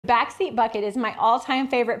Backseat bucket is my all-time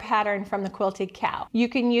favorite pattern from the Quilted Cow. You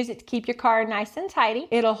can use it to keep your car nice and tidy.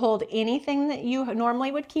 It'll hold anything that you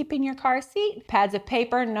normally would keep in your car seat, pads of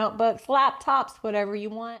paper, notebooks, laptops, whatever you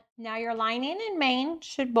want. Now your lining and main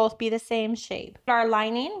should both be the same shape. Put our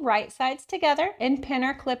lining right sides together and pin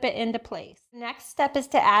or clip it into place. Next step is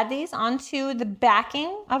to add these onto the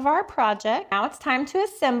backing of our project. Now it's time to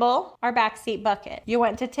assemble our backseat bucket. You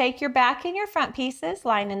want to take your back and your front pieces,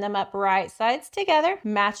 lining them up right sides together,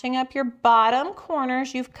 matching up your bottom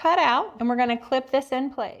corners you've cut out, and we're going to clip this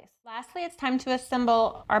in place. Lastly, it's time to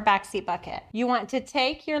assemble our backseat bucket. You want to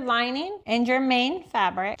take your lining and your main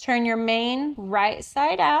fabric, turn your main right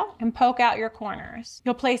side out, and poke out your corners.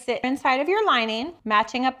 You'll place it inside of your lining,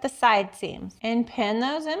 matching up the side seams, and pin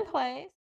those in place.